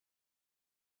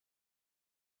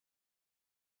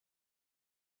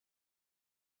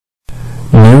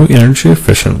New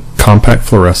energy-efficient, compact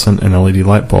fluorescent and LED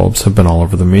light bulbs have been all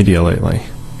over the media lately.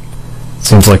 It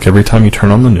seems like every time you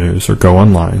turn on the news or go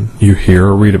online, you hear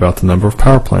or read about the number of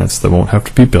power plants that won't have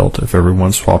to be built if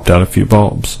everyone swapped out a few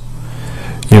bulbs.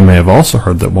 You may have also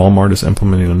heard that Walmart is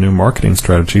implementing a new marketing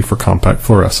strategy for compact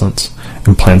fluorescents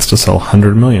and plans to sell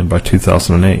 100 million by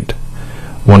 2008.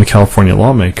 One California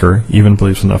lawmaker even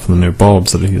believes enough in the new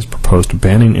bulbs that he has proposed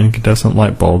banning incandescent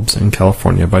light bulbs in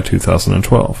California by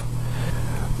 2012.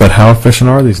 But how efficient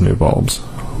are these new bulbs?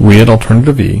 We at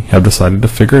Alternative E have decided to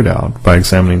figure it out by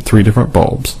examining 3 different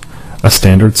bulbs: a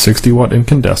standard 60-watt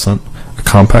incandescent, a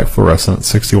compact fluorescent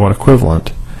 60-watt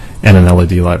equivalent, and an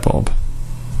LED light bulb.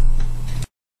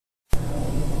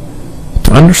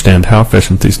 To understand how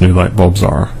efficient these new light bulbs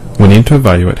are, we need to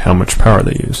evaluate how much power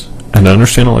they use. And to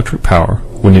understand electric power,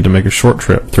 we need to make a short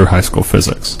trip through high school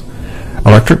physics.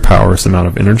 Electric power is the amount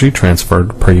of energy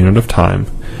transferred per unit of time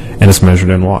and is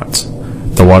measured in watts.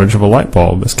 The wattage of a light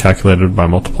bulb is calculated by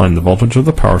multiplying the voltage of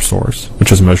the power source,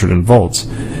 which is measured in volts,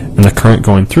 and the current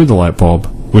going through the light bulb,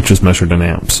 which is measured in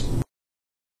amps.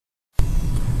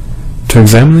 To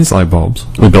examine these light bulbs,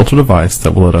 we built a device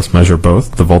that will let us measure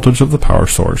both the voltage of the power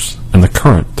source and the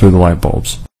current through the light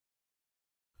bulbs.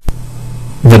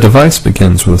 The device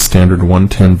begins with a standard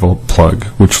 110-volt plug,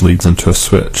 which leads into a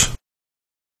switch.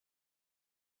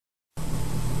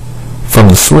 From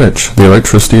the switch, the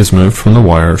electricity is moved from the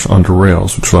wires onto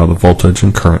rails which allow the voltage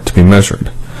and current to be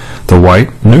measured. The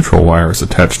white, neutral wire is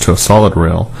attached to a solid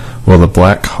rail, while the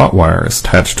black, hot wire is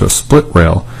attached to a split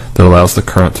rail that allows the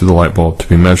current through the light bulb to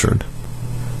be measured.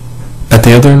 At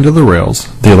the other end of the rails,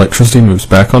 the electricity moves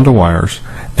back onto wires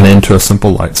and into a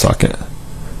simple light socket.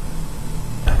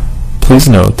 Please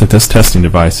note that this testing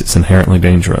device is inherently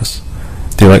dangerous.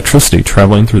 The electricity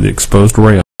traveling through the exposed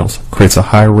rails creates a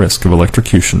high risk of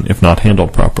electrocution if not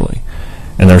handled properly,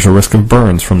 and there's a risk of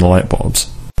burns from the light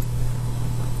bulbs.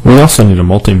 We also need a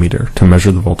multimeter to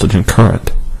measure the voltage and current.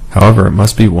 However, it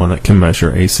must be one that can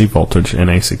measure AC voltage and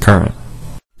AC current.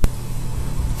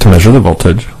 To measure the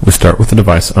voltage, we start with the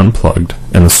device unplugged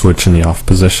and the switch in the off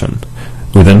position.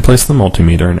 We then place the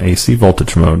multimeter in AC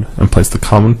voltage mode and place the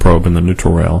common probe in the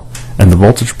neutral rail and the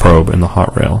voltage probe in the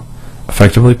hot rail,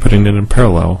 effectively putting it in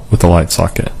parallel with the light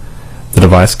socket. The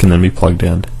device can then be plugged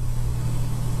in.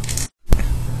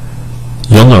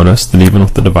 You'll notice that even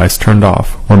with the device turned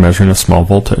off, we're measuring a small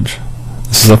voltage.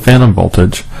 This is a phantom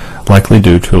voltage, likely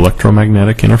due to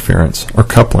electromagnetic interference or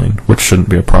coupling, which shouldn't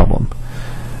be a problem.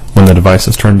 When the device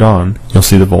is turned on, you'll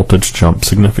see the voltage jump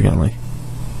significantly.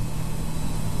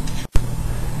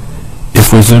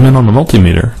 If we zoom in on the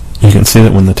multimeter, you can see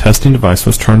that when the testing device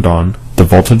was turned on, the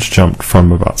voltage jumped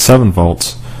from about 7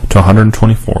 volts to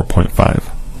 124.5.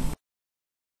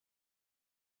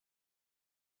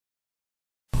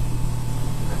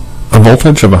 A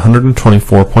voltage of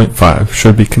 124.5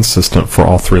 should be consistent for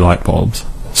all 3 light bulbs,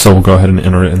 so we'll go ahead and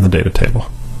enter it in the data table.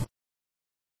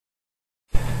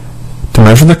 To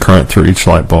measure the current through each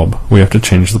light bulb, we have to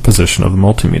change the position of the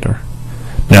multimeter.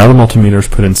 Now the multimeter is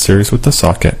put in series with the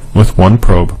socket, with one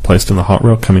probe placed in the hot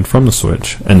rail coming from the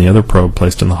switch, and the other probe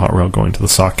placed in the hot rail going to the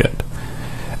socket.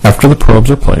 After the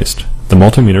probes are placed, the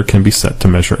multimeter can be set to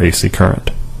measure AC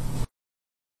current.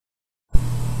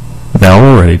 Now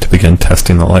we're ready to begin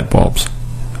testing the light bulbs.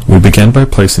 We begin by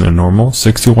placing a normal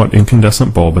 60-watt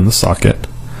incandescent bulb in the socket.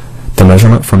 The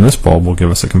measurement from this bulb will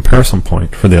give us a comparison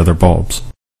point for the other bulbs.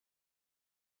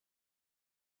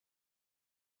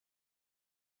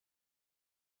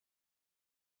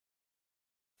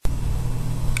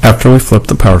 After we flip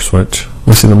the power switch,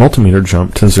 we see the multimeter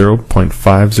jump to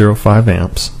 0.505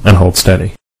 amps and hold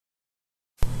steady.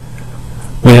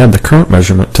 We add the current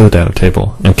measurement to the data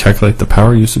table and calculate the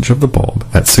power usage of the bulb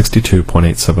at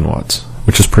 62.87 watts,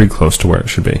 which is pretty close to where it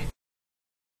should be.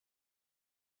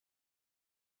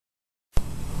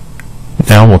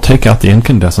 Now we'll take out the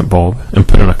incandescent bulb and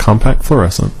put in a compact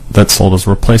fluorescent that's sold as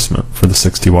a replacement for the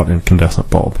 60-watt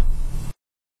incandescent bulb.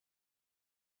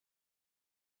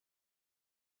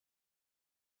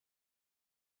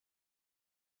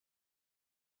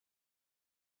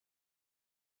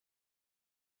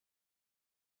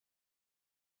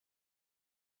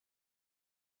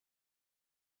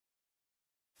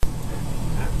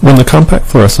 When the compact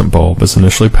fluorescent bulb is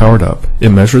initially powered up, it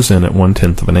measures in at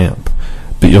 1/10 of an amp,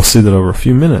 but you'll see that over a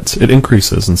few minutes it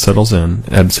increases and settles in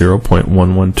at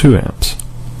 0.112 amps.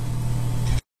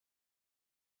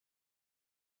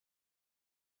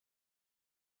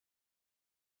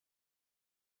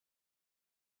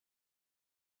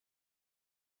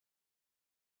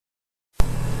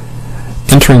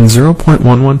 Entering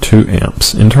 0.112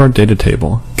 amps into our data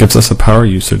table gives us a power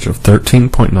usage of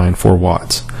 13.94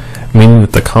 watts, meaning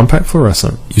that the compact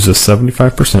fluorescent uses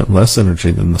 75% less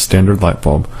energy than the standard light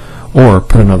bulb, or,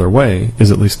 put another way, is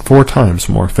at least 4 times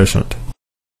more efficient.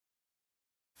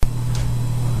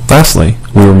 Lastly,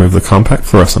 we remove the compact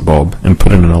fluorescent bulb and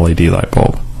put in an LED light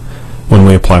bulb. When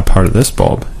we apply power to this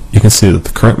bulb, you can see that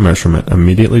the current measurement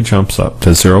immediately jumps up to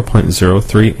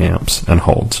 0.03 amps and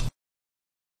holds.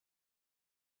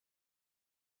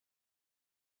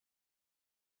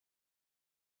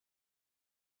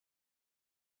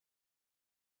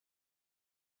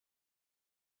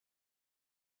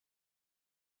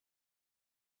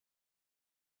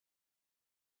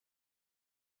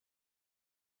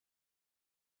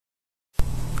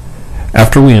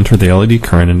 After we enter the LED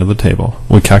current into the table,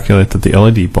 we calculate that the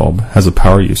LED bulb has a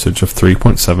power usage of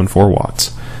 3.74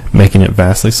 watts, making it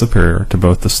vastly superior to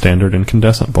both the standard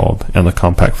incandescent bulb and the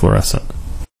compact fluorescent.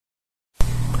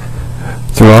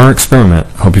 Through our experiment,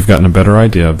 I hope you've gotten a better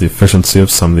idea of the efficiency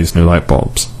of some of these new light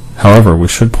bulbs. However, we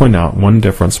should point out one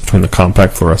difference between the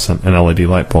compact fluorescent and LED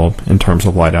light bulb in terms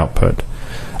of light output.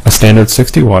 A standard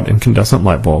 60-watt incandescent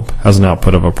light bulb has an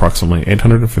output of approximately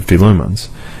 850 lumens,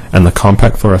 and the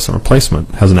compact fluorescent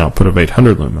replacement has an output of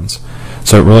 800 lumens,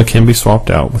 so it really can be swapped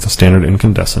out with a standard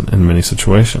incandescent in many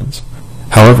situations.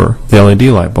 However, the LED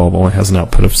light bulb only has an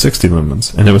output of 60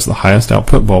 lumens, and it was the highest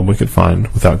output bulb we could find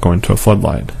without going to a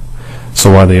floodlight.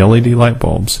 So while the LED light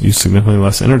bulbs use significantly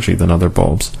less energy than other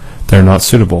bulbs, they are not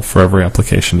suitable for every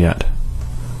application yet.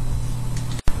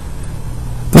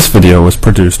 This video was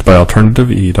produced by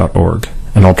AlternativeE.org,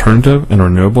 an alternative and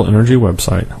renewable energy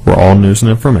website where all news and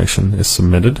information is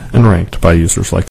submitted and ranked by users like